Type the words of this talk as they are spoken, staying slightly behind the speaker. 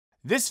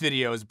This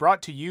video is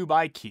brought to you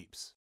by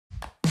Keeps.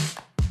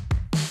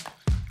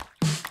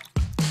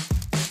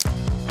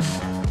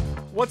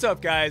 What's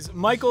up guys,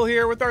 Michael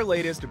here with our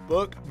latest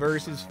book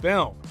versus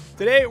film.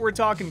 Today we're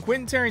talking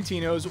Quentin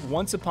Tarantino's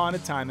Once Upon a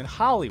Time in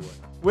Hollywood,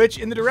 which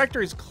in the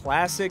director's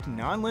classic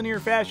non-linear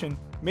fashion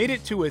made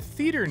it to a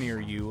theater near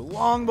you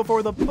long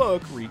before the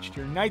book reached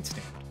your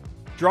nightstand.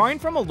 Drawing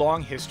from a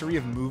long history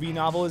of movie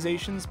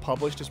novelizations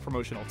published as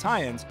promotional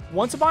tie-ins,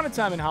 Once Upon a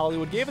Time in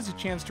Hollywood gave us a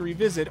chance to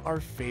revisit our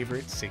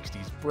favorite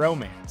 60s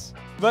bromance.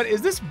 But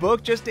is this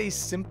book just a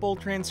simple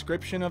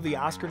transcription of the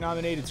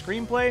Oscar-nominated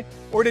screenplay,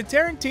 or did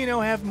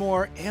Tarantino have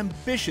more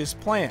ambitious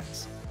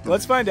plans?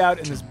 Let's find out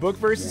in this book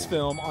versus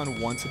film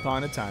on Once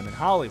Upon a Time in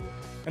Hollywood.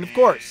 And of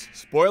course,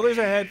 spoilers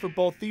ahead for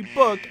both the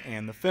book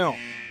and the film.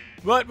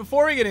 But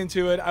before we get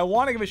into it, I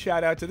want to give a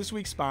shout out to this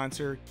week's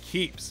sponsor,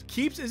 Keeps.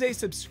 Keeps is a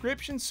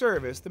subscription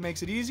service that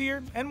makes it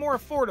easier and more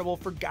affordable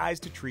for guys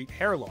to treat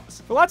hair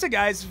loss. For lots of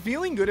guys,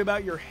 feeling good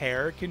about your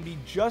hair can be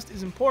just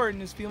as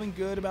important as feeling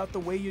good about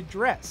the way you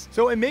dress.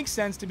 So it makes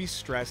sense to be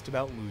stressed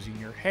about losing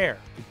your hair.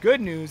 The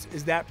good news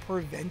is that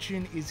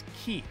prevention is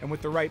key, and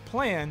with the right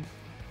plan,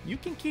 you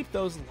can keep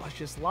those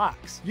luscious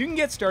locks. You can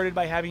get started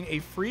by having a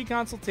free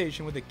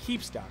consultation with a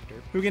Keeps doctor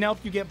who can help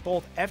you get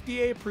both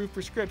FDA-approved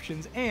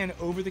prescriptions and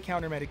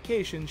over-the-counter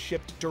medications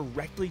shipped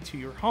directly to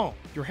your home.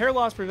 Your hair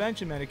loss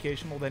prevention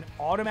medication will then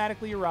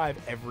automatically arrive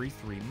every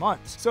 3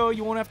 months, so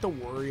you won't have to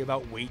worry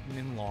about waiting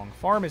in long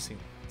pharmacy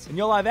lines. And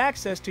you'll have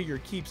access to your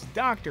Keeps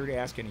doctor to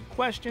ask any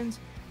questions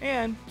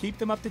and keep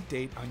them up to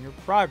date on your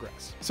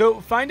progress.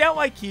 So find out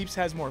why Keeps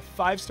has more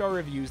 5-star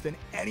reviews than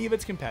any of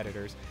its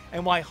competitors,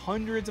 and why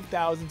hundreds of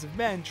thousands of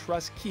men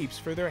trust Keeps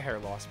for their hair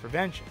loss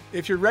prevention.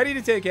 If you're ready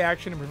to take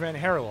action and prevent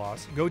hair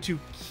loss, go to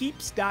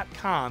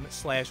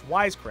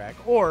keeps.com/wisecrack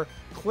or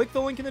click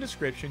the link in the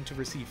description to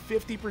receive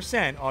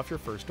 50% off your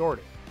first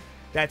order.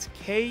 That's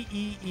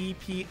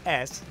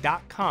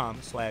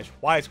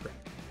keeps.com/wisecrack.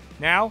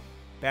 Now,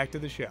 back to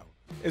the show.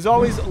 As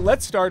always,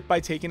 let's start by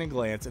taking a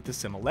glance at the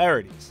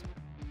similarities.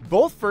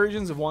 Both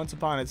versions of Once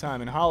Upon a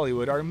Time in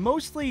Hollywood are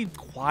mostly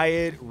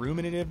quiet,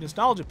 ruminative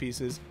nostalgia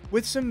pieces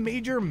with some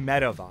major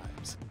meta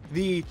vibes.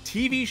 The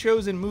TV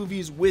shows and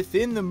movies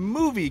within the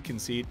movie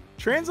conceit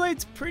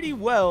translates pretty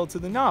well to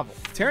the novel.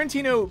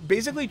 Tarantino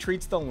basically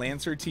treats the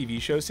Lancer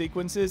TV show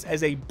sequences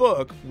as a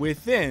book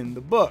within the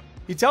book.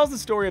 He tells the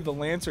story of the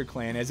Lancer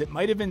clan as it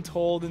might have been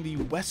told in the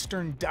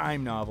Western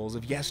dime novels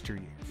of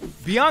yesteryear.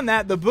 Beyond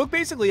that, the book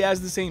basically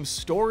has the same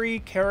story,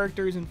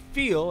 characters, and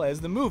feel as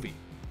the movie.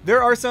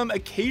 There are some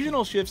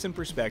occasional shifts in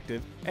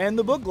perspective, and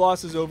the book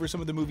glosses over some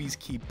of the movie's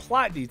key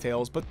plot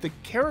details, but the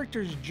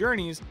characters'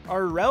 journeys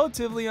are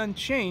relatively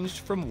unchanged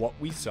from what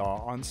we saw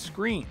on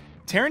screen.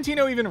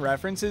 Tarantino even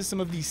references some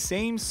of the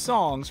same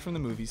songs from the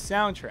movie's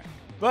soundtrack.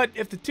 But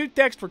if the two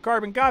texts were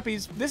carbon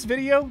copies, this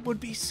video would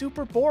be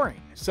super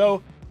boring.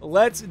 So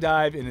let's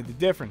dive into the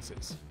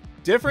differences.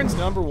 Difference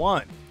number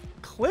 1.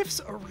 Cliff's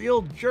a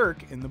real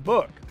jerk in the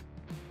book.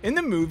 In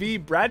the movie,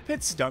 Brad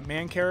Pitt's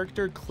stuntman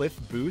character, Cliff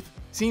Booth,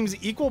 seems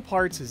equal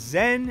parts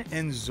Zen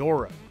and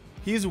Zorro.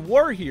 He's a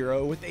war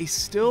hero with a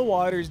still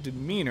waters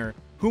demeanor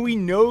who we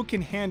know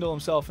can handle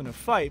himself in a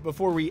fight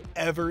before we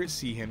ever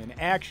see him in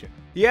action.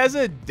 He has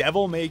a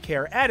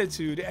devil-may-care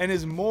attitude and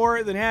is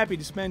more than happy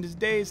to spend his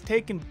days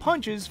taking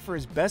punches for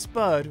his best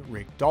bud,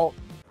 Rick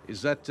Dalton.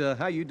 Is that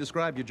how you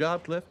describe your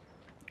job, Cliff?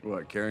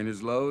 What, carrying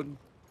his load?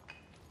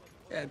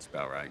 Yeah, it's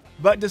about right.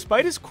 But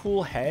despite his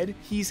cool head,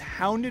 he's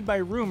hounded by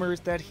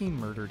rumors that he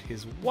murdered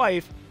his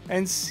wife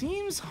and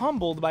seems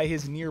humbled by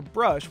his near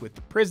brush with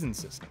the prison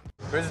system.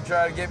 Prison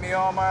tried to get me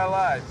all my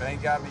life.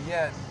 Ain't got me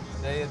yet.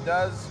 Say it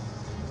does,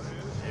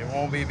 it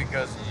won't be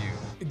because of you.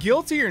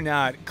 Guilty or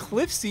not,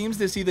 Cliff seems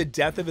to see the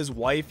death of his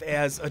wife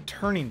as a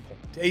turning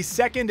point, a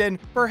second and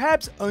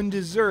perhaps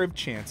undeserved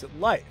chance at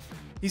life.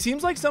 He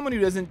seems like someone who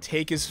doesn't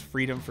take his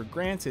freedom for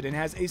granted and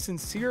has a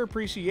sincere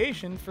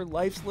appreciation for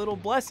life's little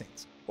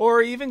blessings,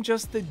 or even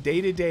just the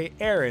day-to-day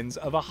errands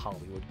of a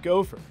Hollywood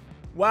gopher.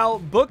 While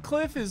Book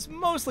Cliff is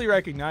mostly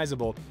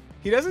recognizable,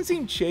 he doesn't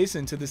seem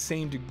chastened to the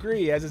same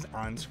degree as his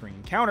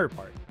on-screen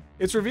counterpart.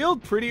 It's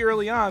revealed pretty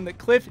early on that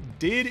Cliff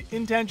did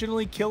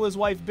intentionally kill his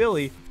wife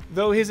Billy,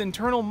 though his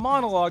internal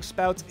monologue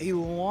spouts a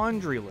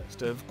laundry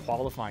list of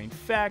qualifying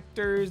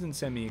factors and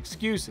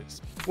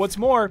semi-excuses. What's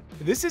more,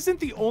 this isn't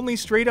the only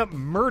straight-up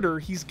murder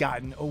he's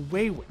gotten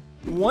away with.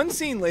 One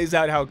scene lays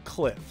out how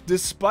Cliff,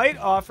 despite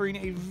offering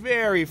a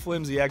very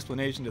flimsy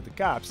explanation to the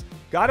cops,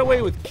 got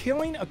away with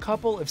killing a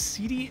couple of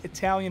seedy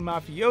Italian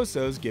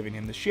mafiosos giving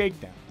him the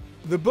shakedown.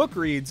 The book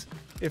reads,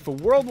 if a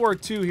World War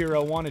II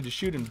hero wanted to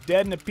shoot him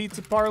dead in a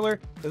pizza parlor,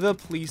 the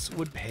police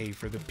would pay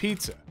for the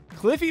pizza.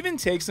 Cliff even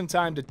takes some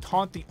time to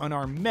taunt the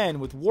unarmed men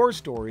with war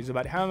stories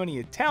about how many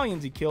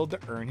Italians he killed to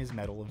earn his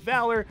Medal of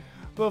Valor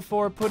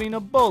before putting a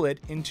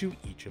bullet into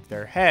each of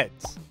their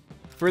heads.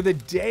 For the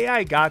day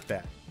I got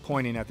that,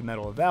 pointing at the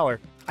Medal of Valor,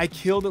 I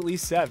killed at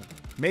least 7.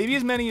 Maybe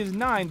as many as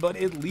 9, but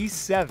at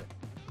least 7.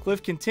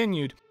 Cliff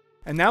continued,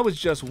 and that was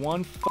just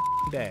one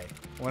day.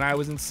 When I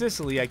was in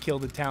Sicily, I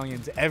killed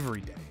Italians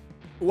every day.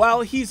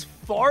 While he's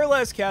far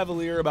less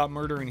cavalier about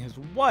murdering his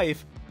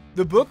wife,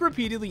 the book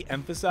repeatedly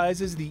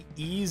emphasizes the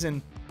ease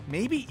and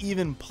maybe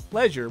even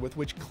pleasure with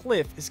which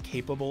Cliff is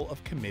capable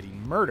of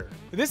committing murder.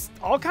 This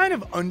all kind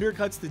of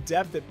undercuts the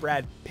depth that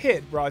Brad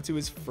Pitt brought to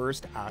his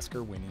first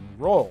Oscar-winning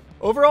role.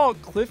 Overall,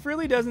 Cliff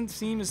really doesn't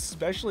seem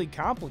especially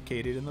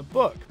complicated in the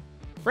book.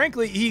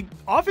 Frankly, he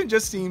often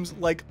just seems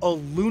like a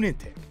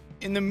lunatic.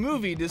 In the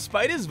movie,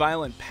 despite his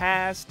violent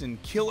past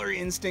and killer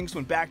instincts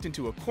when backed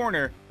into a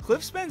corner,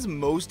 Cliff spends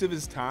most of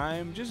his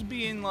time just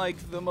being like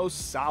the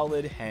most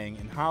solid hang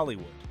in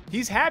Hollywood.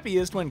 He's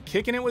happiest when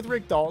kicking it with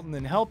Rick Dalton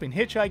and helping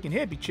hitchhiking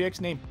hippie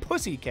chicks named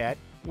Pussycat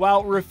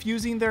while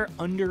refusing their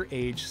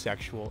underage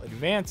sexual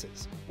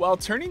advances. While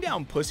turning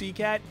down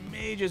Pussycat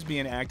may just be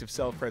an act of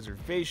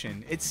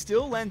self-preservation, it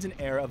still lends an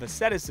air of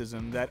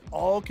asceticism that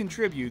all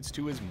contributes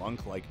to his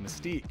monk-like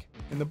mystique.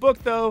 In the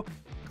book, though,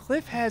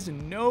 Cliff has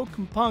no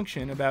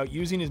compunction about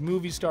using his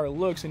movie star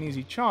looks and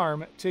easy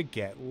charm to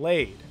get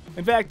laid.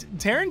 In fact,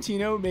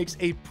 Tarantino makes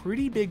a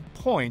pretty big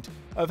point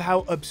of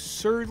how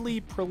absurdly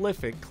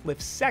prolific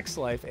Cliff's sex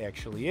life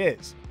actually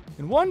is.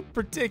 In one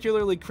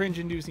particularly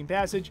cringe-inducing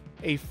passage,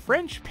 a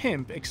French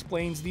pimp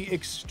explains the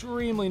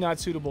extremely not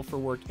suitable for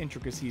work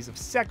intricacies of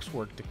sex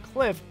work to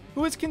Cliff,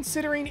 who is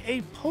considering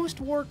a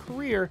post-war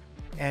career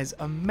as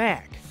a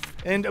Mac.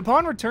 And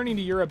upon returning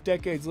to Europe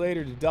decades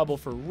later to double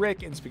for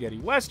Rick in spaghetti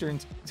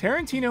westerns,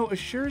 Tarantino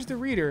assures the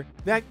reader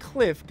that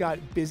Cliff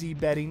got busy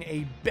bedding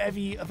a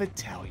bevy of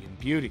Italian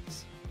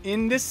beauties.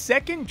 In this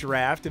second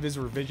draft of his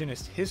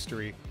revisionist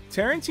history,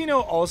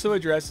 Tarantino also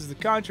addresses the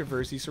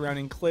controversy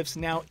surrounding Cliff's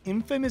now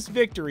infamous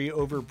victory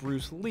over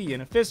Bruce Lee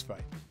in a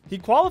fistfight. He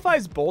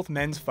qualifies both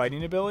men's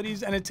fighting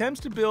abilities and attempts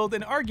to build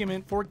an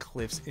argument for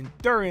Cliff's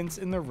endurance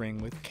in the ring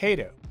with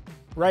Kato,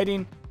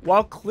 writing,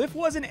 "While Cliff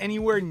wasn't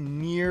anywhere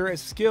near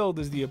as skilled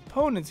as the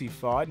opponents he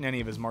fought in any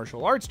of his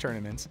martial arts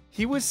tournaments,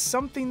 he was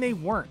something they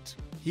weren't.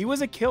 He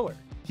was a killer.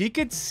 He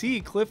could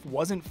see Cliff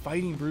wasn't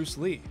fighting Bruce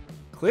Lee.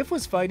 Cliff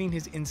was fighting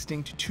his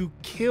instinct to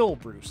kill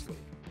Bruce Lee."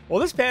 While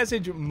this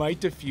passage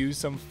might diffuse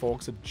some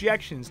folks'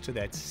 objections to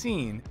that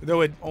scene,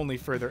 though it only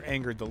further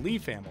angered the Lee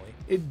family,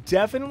 it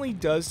definitely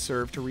does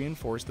serve to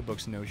reinforce the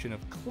book's notion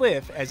of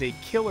Cliff as a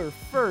killer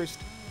first,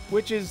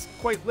 which is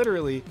quite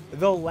literally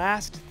the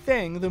last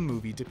thing the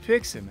movie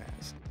depicts him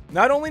as.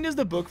 Not only does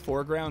the book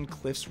foreground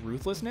Cliff's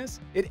ruthlessness,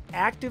 it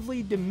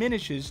actively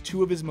diminishes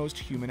two of his most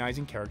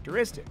humanizing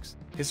characteristics: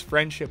 his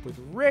friendship with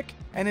Rick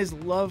and his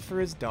love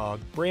for his dog,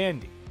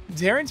 Brandy.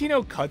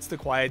 Tarantino cuts the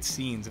quiet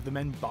scenes of the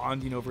men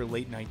bonding over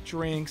late-night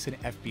drinks and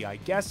FBI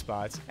guest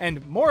spots,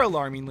 and more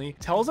alarmingly,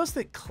 tells us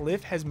that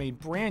Cliff has made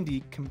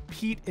Brandy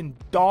compete in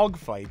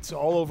dogfights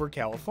all over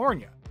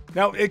California.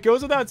 Now, it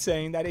goes without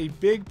saying that a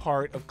big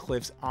part of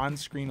Cliff's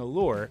on-screen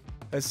allure,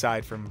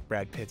 aside from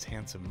Brad Pitt's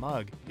handsome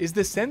mug, is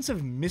the sense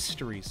of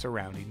mystery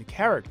surrounding the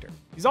character.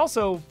 He's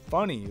also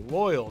funny,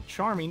 loyal,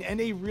 charming,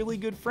 and a really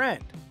good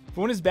friend.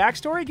 But when his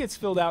backstory gets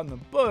filled out in the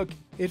book,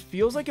 it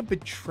feels like a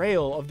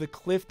betrayal of the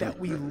Cliff that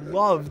we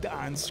loved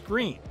on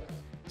screen.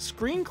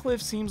 Screen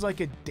Cliff seems like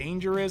a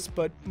dangerous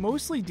but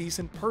mostly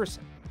decent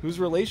person, whose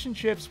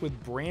relationships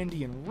with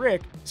Brandy and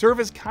Rick serve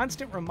as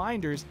constant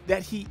reminders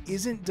that he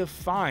isn't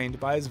defined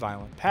by his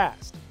violent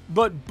past.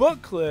 But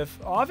Book Cliff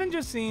often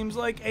just seems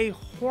like a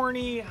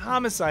horny,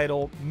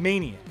 homicidal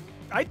maniac.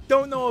 I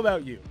don't know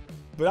about you,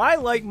 but I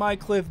like my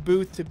Cliff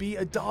Booth to be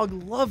a dog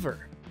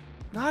lover,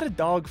 not a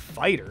dog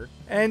fighter.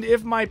 And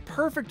if my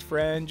perfect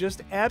friend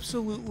just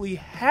absolutely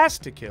has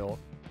to kill,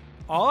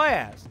 all I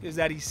ask is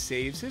that he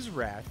saves his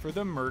wrath for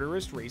the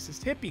murderous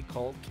racist hippie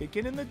cult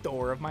kicking in the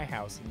door of my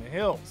house in the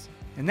hills.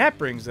 And that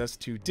brings us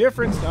to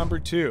difference number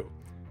 2.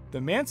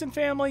 The Manson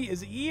family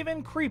is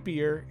even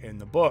creepier in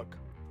the book.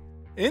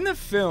 In the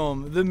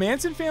film, the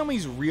Manson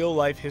family's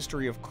real-life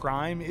history of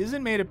crime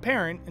isn't made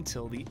apparent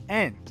until the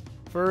end.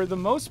 For the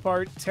most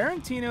part,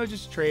 Tarantino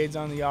just trades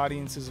on the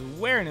audience's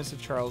awareness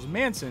of Charles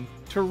Manson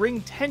to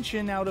wring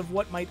tension out of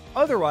what might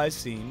otherwise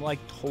seem like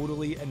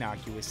totally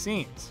innocuous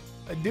scenes.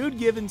 A dude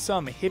giving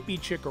some hippie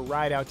chick a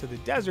ride out to the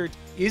desert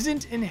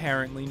isn't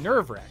inherently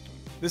nerve-wracking.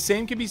 The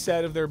same can be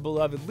said of their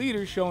beloved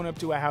leader showing up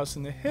to a house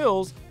in the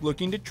hills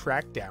looking to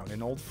track down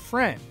an old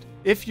friend.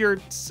 If you're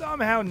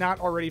somehow not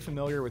already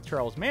familiar with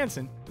Charles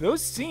Manson,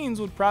 those scenes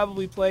would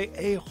probably play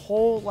a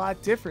whole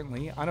lot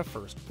differently on a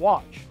first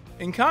watch.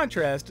 In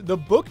contrast, the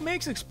book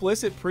makes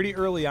explicit pretty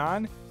early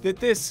on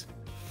that this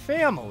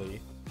family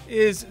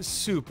is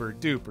super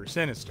duper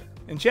sinister.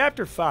 In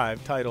Chapter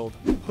 5, titled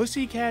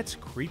Pussycat's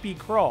Creepy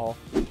Crawl,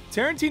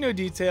 Tarantino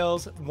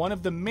details one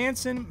of the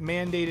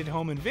Manson-mandated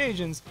home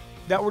invasions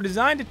that were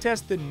designed to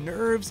test the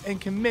nerves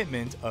and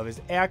commitment of his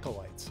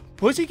acolytes.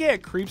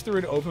 Pussycat creeps through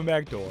an open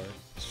back door,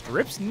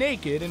 strips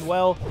naked, and,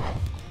 well,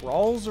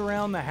 crawls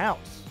around the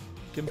house,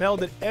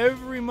 compelled at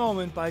every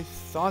moment by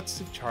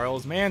thoughts of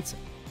Charles Manson.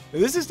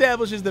 This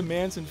establishes the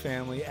Manson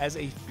family as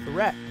a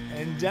threat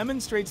and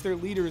demonstrates their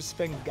leader's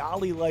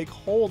Svengali-like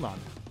hold on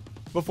them.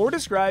 Before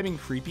describing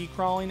creepy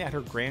crawling at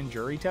her grand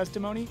jury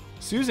testimony,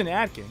 Susan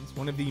Atkins,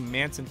 one of the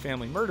Manson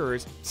family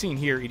murderers, seen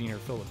here eating her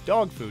fill of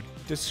dog food,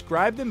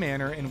 described the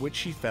manner in which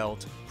she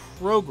felt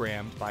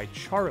programmed by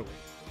Charlie.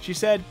 She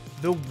said,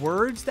 "The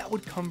words that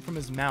would come from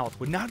his mouth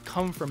would not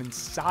come from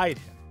inside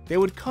him. They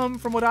would come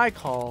from what I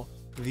call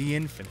the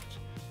infinite."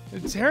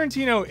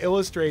 Tarantino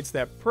illustrates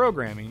that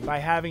programming by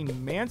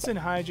having Manson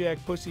hijack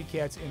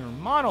Pussycat's inner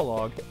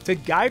monologue to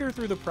guide her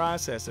through the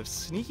process of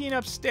sneaking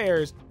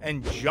upstairs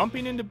and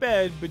jumping into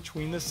bed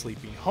between the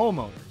sleeping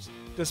homeowners.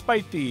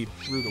 Despite the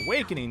rude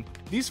awakening,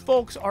 these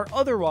folks are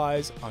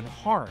otherwise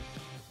unharmed.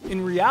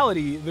 In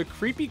reality, the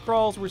creepy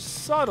crawls were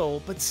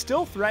subtle but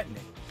still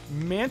threatening.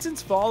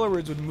 Manson's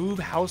followers would move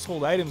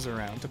household items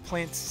around to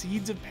plant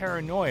seeds of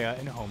paranoia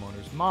in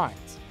homeowners'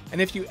 minds. And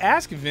if you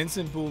ask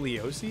Vincent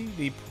Bugliosi,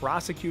 the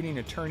prosecuting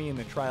attorney in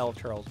the trial of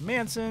Charles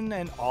Manson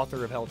and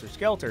author of Helter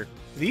Skelter,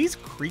 these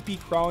creepy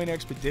crawling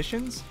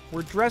expeditions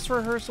were dress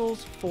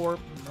rehearsals for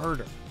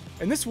murder.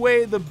 In this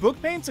way, the book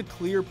paints a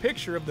clear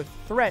picture of the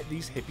threat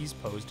these hippies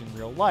posed in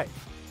real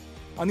life.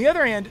 On the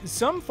other hand,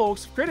 some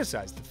folks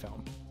criticized the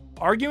film,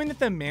 arguing that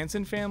the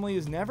Manson family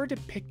is never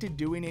depicted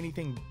doing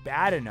anything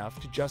bad enough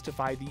to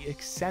justify the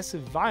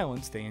excessive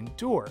violence they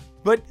endure.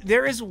 But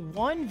there is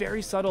one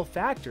very subtle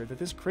factor that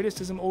this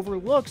criticism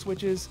overlooks,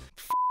 which is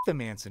f the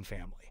Manson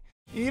family.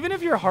 Even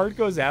if your heart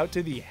goes out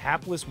to the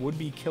hapless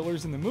would-be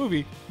killers in the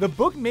movie, the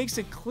book makes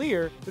it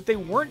clear that they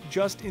weren't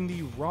just in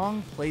the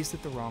wrong place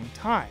at the wrong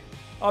time.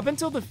 Up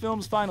until the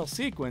film's final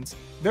sequence,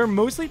 they're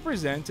mostly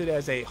presented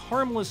as a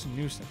harmless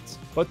nuisance,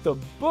 but the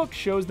book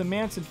shows the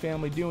Manson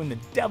family doing the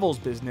devil's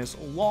business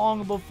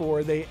long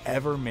before they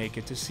ever make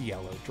it to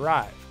Cielo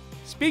Drive.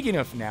 Speaking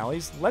of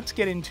finales, let's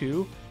get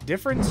into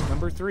difference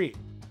number 3.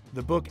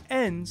 The book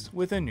ends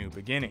with a new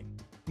beginning.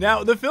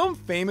 Now, the film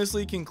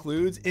famously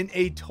concludes in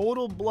a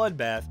total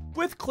bloodbath,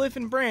 with Cliff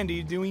and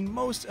Brandy doing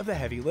most of the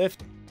heavy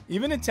lifting.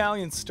 Even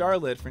Italian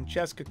starlet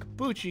Francesca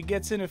Capucci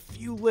gets in a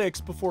few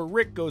licks before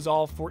Rick goes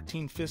all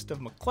 14 fist of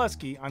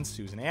McCluskey on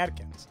Susan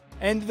Atkins.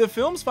 And the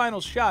film's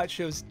final shot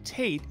shows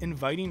Tate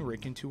inviting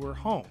Rick into her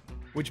home,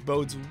 which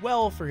bodes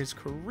well for his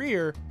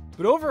career,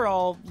 but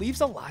overall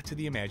leaves a lot to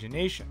the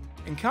imagination.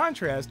 In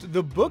contrast,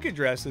 the book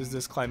addresses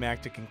this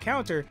climactic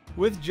encounter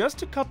with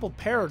just a couple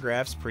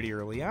paragraphs pretty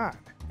early on,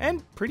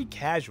 and pretty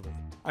casually.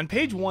 On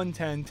page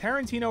 110,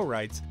 Tarantino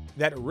writes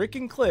that Rick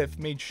and Cliff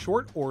made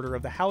short order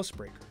of the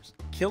housebreakers,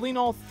 killing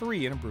all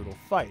 3 in a brutal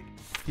fight.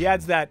 He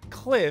adds that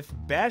Cliff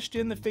bashed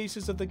in the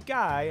faces of the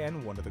guy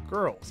and one of the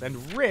girls,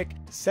 and Rick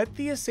set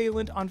the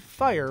assailant on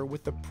fire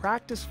with the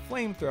practice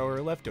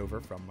flamethrower left over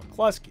from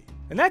McCluskey.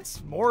 And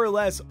that's more or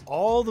less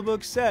all the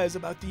book says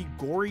about the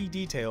gory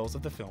details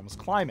of the film's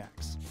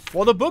climax.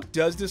 While the book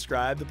does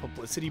describe the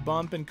publicity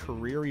bump and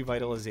career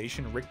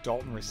revitalization Rick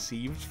Dalton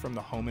received from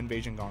the home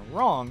invasion gone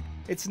wrong,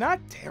 it's not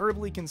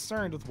terribly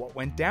concerned with what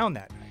went down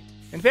that night.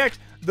 In fact,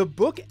 the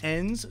book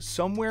ends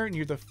somewhere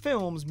near the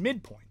film's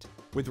midpoint,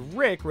 with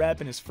Rick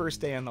wrapping his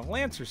first day on the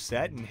Lancer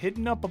set and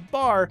hitting up a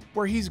bar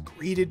where he's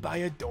greeted by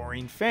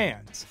adoring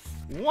fans,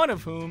 one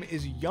of whom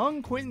is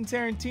young Quentin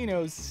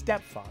Tarantino's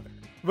stepfather.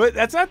 But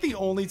that's not the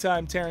only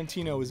time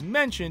Tarantino is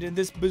mentioned in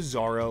this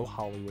bizarro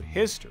Hollywood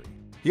history.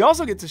 He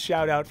also gets a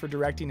shout out for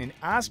directing an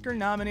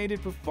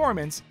Oscar-nominated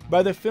performance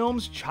by the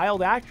film's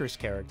child actress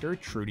character,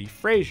 Trudy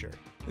Frazier.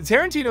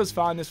 Tarantino's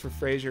fondness for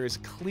Frazier is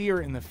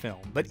clear in the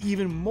film, but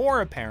even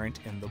more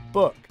apparent in the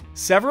book.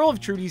 Several of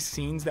Trudy's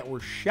scenes that were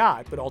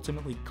shot but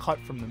ultimately cut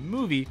from the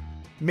movie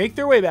make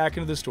their way back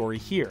into the story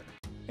here,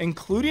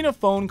 including a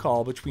phone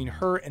call between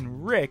her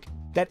and Rick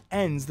that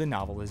ends the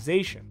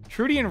novelization.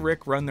 Trudy and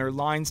Rick run their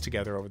lines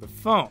together over the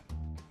phone,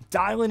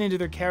 dialing into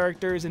their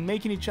characters and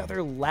making each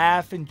other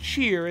laugh and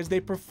cheer as they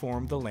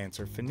perform the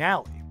Lancer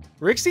finale.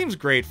 Rick seems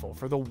grateful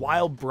for the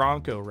wild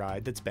Bronco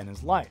ride that's been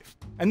his life,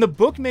 and the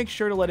book makes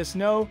sure to let us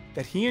know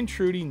that he and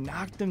Trudy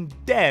knocked him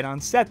dead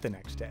on set the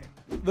next day.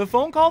 The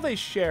phone call they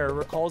share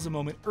recalls a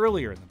moment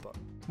earlier in the book,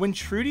 when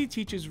Trudy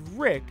teaches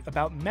Rick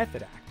about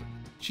method acting.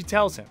 She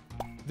tells him,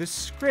 "The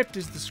script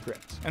is the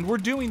script, and we're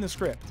doing the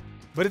script."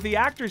 But at the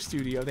actor's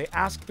studio, they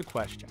ask the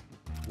question,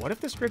 what if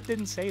the script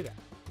didn't say that?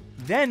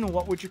 Then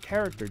what would your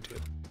character do?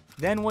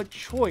 Then what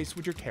choice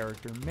would your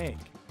character make?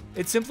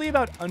 It's simply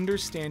about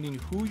understanding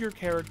who your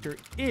character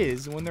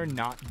is when they're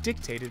not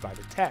dictated by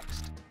the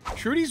text.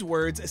 Trudy's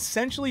words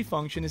essentially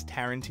function as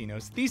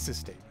Tarantino's thesis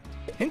statement,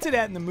 hinted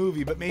at in the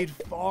movie but made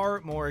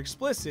far more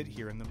explicit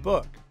here in the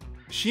book.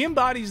 She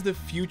embodies the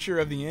future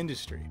of the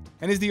industry,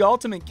 and is the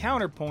ultimate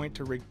counterpoint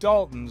to Rick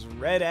Dalton's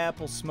red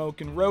apple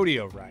smoking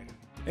rodeo riding.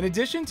 In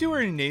addition to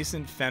her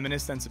nascent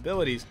feminist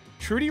sensibilities,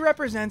 Trudy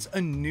represents a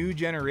new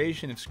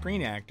generation of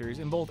screen actors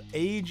in both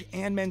age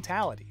and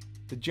mentality.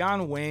 The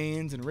John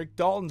Waynes and Rick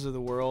Daltons of the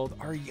world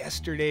are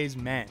yesterday's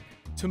men.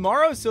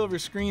 Tomorrow's silver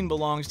screen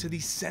belongs to the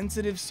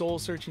sensitive,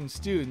 soul-searching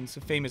students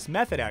of famous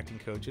method acting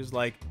coaches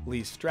like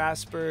Lee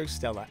Strasberg,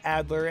 Stella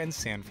Adler, and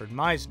Sanford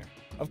Meisner.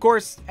 Of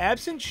course,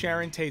 absent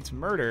Sharon Tate's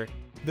murder,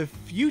 the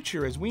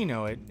future as we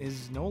know it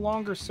is no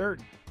longer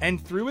certain. And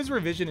through his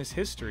revisionist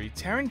history,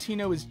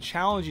 Tarantino is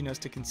challenging us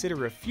to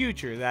consider a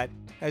future that,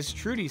 as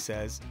Trudy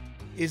says,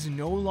 is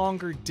no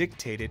longer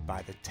dictated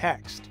by the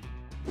text.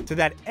 To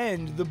that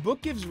end, the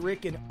book gives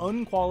Rick an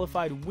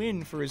unqualified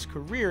win for his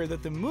career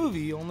that the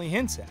movie only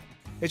hints at.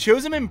 It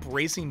shows him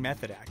embracing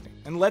method acting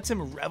and lets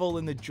him revel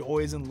in the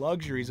joys and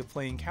luxuries of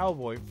playing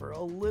cowboy for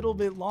a little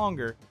bit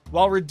longer,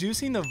 while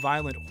reducing the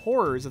violent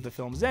horrors of the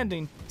film's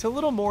ending to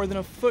little more than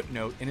a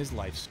footnote in his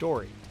life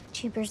story.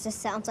 Cheapers, this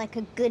sounds like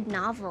a good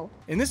novel.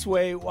 In this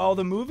way, while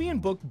the movie and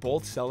book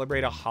both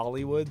celebrate a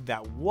Hollywood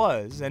that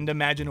was and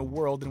imagine a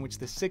world in which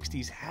the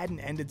 60s hadn't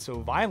ended so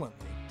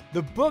violently,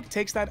 the book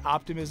takes that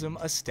optimism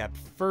a step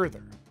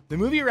further. The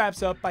movie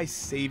wraps up by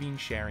saving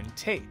Sharon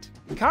Tate.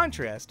 In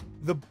contrast,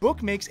 the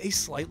book makes a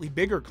slightly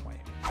bigger claim,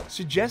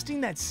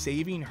 suggesting that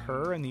saving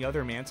her and the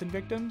other Manson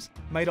victims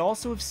might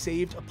also have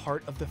saved a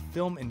part of the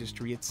film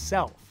industry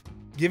itself,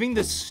 giving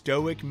the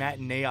stoic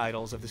matinee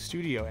idols of the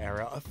studio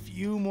era a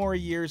few more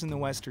years in the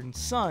Western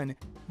sun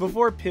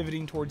before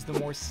pivoting towards the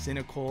more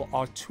cynical,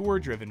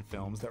 auteur-driven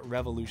films that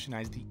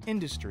revolutionized the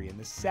industry in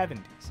the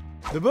 70s.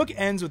 The book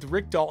ends with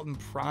Rick Dalton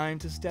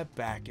primed to step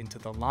back into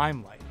the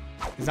limelight,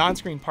 his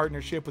on-screen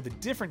partnership with a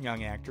different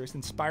young actress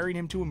inspiring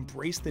him to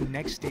embrace the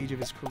next stage of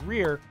his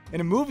career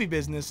in a movie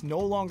business no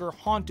longer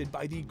haunted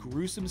by the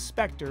gruesome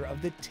specter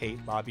of the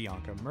Tate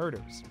LaBianca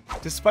murders.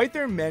 Despite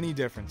their many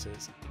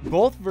differences,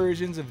 both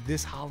versions of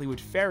this Hollywood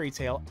fairy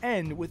tale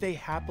end with a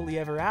happily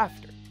ever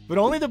after, but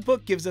only the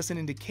book gives us an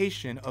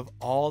indication of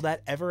all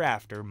that ever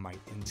after might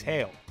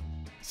entail.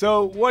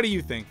 So what do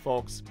you think,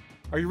 folks?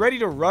 Are you ready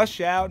to rush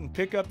out and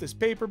pick up this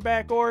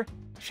paperback, or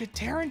should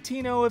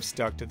Tarantino have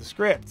stuck to the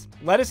script?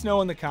 Let us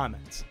know in the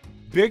comments.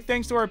 Big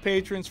thanks to our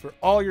patrons for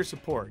all your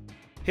support.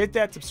 Hit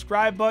that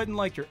subscribe button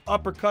like you're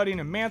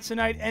uppercutting a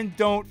Mansonite, and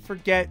don't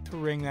forget to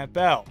ring that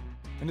bell.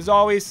 And as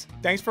always,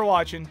 thanks for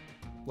watching.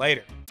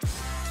 Later.